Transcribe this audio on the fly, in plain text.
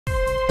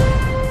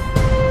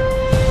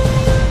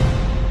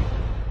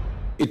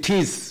It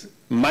is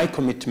my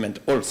commitment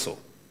also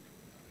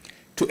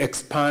to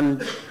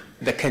expand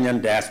the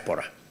Kenyan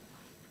diaspora,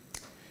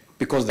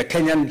 because the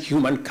Kenyan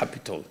human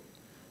capital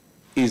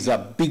is a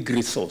big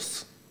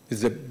resource,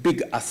 is a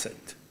big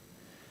asset.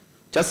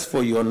 Just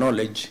for your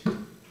knowledge,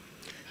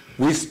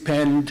 we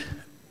spend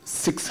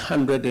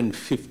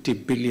 650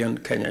 billion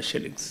Kenya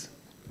shillings.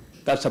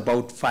 That's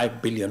about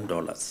 $5 billion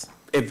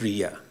every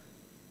year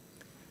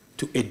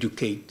to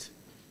educate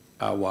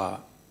our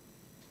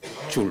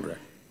children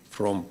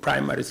from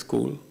primary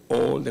school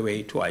all the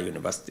way to our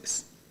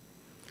universities.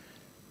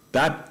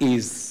 That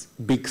is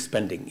big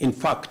spending. In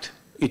fact,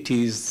 it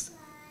is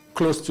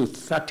close to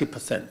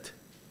 30%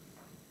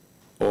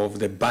 of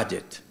the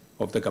budget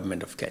of the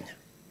government of Kenya.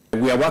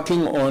 We are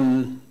working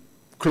on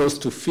close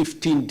to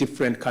 15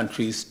 different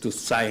countries to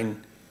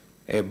sign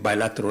a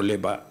bilateral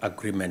labor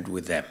agreement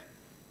with them.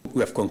 We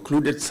have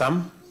concluded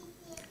some.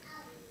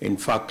 In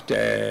fact, we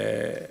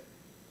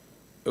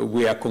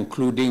are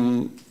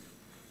concluding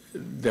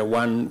the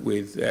one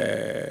with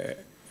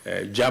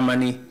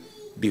Germany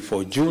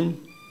before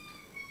June.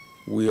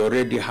 We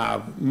already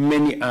have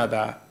many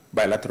other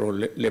bilateral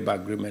labor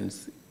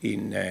agreements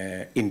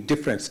in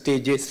different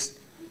stages,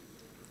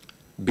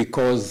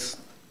 because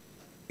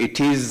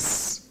it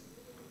is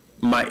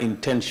my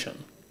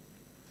intention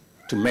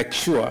to make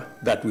sure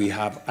that we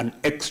have an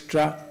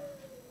extra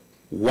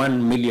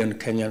 1 million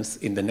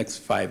Kenyans in the next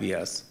 5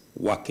 years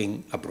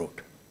working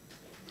abroad.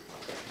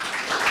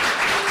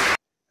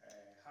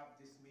 Have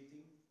this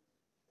meeting,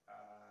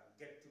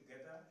 get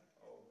together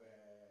of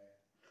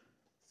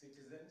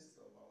citizens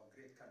of our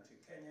great country,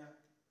 Kenya,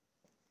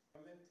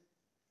 and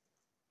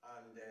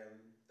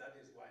that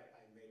is why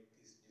I made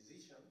this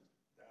decision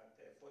that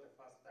for the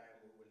first time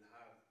we will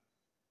have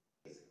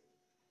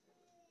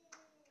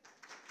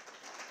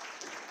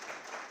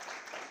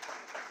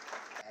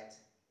at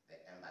the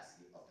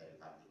Embassy of the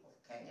Republic of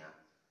Kenya.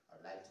 I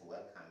would like to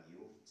welcome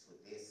you to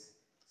this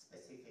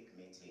specific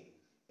meeting.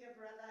 Dear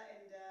brother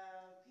and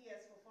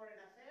PS for Foreign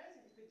Affairs,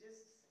 if you could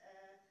just...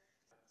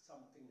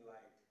 something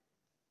like,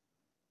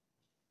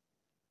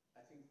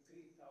 I think,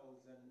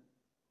 3,000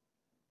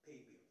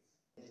 pay bills.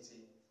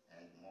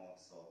 And more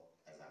so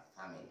as a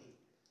family.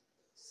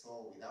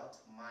 So without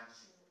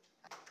much...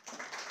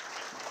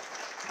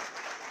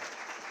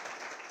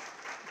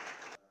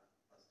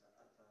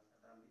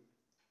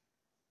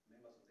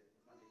 Members of the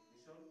diplomatic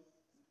mission,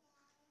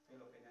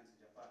 fellow Kenyans in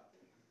Japan.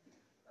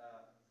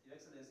 Your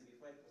Excellency,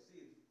 before I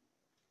proceed,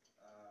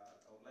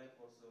 I would like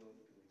also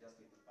to just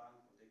take the thank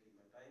for taking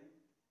the time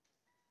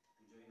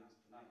to join us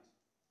tonight.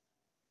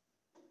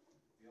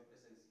 Your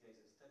presence here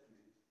is a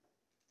statement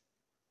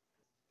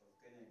of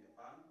Kenya and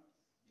Japan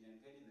in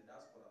engaging the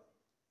diaspora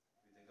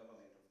with the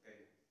government of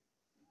Kenya.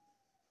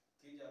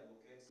 Kenya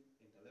advocates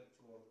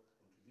intellectual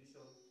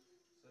contribution,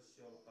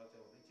 social,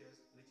 cultural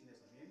richness,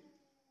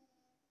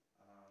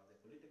 the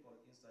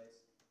political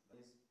insights,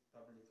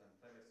 public and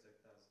private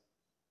sectors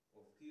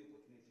of key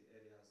opportunity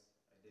areas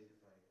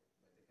identified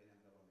by the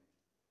Kenyan government.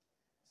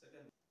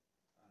 Second,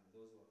 and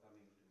those who are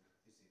coming to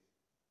visit.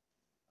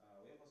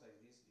 We emphasize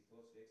this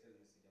because Your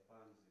Excellency,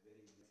 Japan is a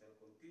very shall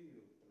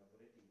continue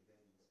collaborating with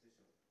the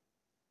institution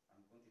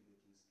and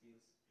contributing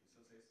skills,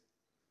 resources,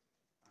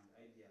 and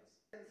ideas.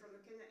 And from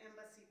the Kenya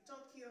Embassy,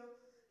 Tokyo,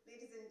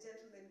 ladies and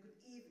gentlemen, good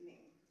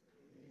evening.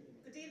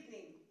 Good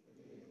evening.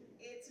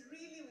 It's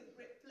really with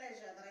great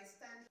pleasure that I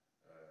stand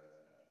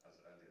as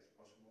early as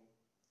possible.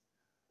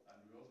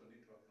 And we also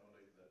need to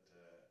acknowledge that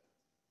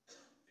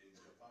in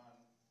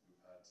Japan,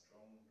 we've had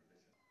strong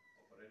relations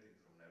operating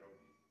from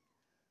Nairobi,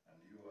 and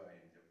you are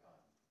in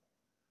Japan.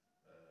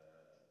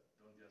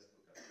 Don't just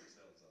look at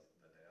yourselves as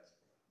the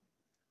diaspora.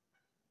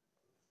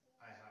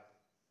 I have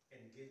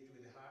engaged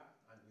with her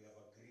and we have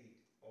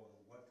agreed on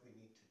what we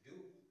need to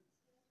do.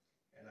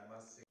 And I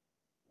must say,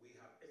 we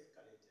have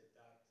escalated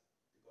that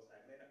because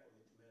I made a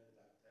commitment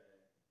that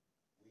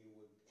we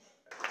would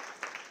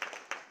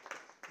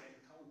and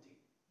counting.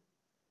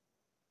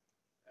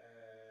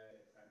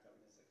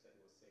 Cabinet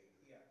Secretary was saying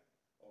here,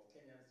 of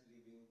Kenyans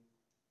living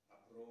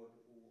abroad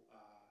who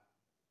are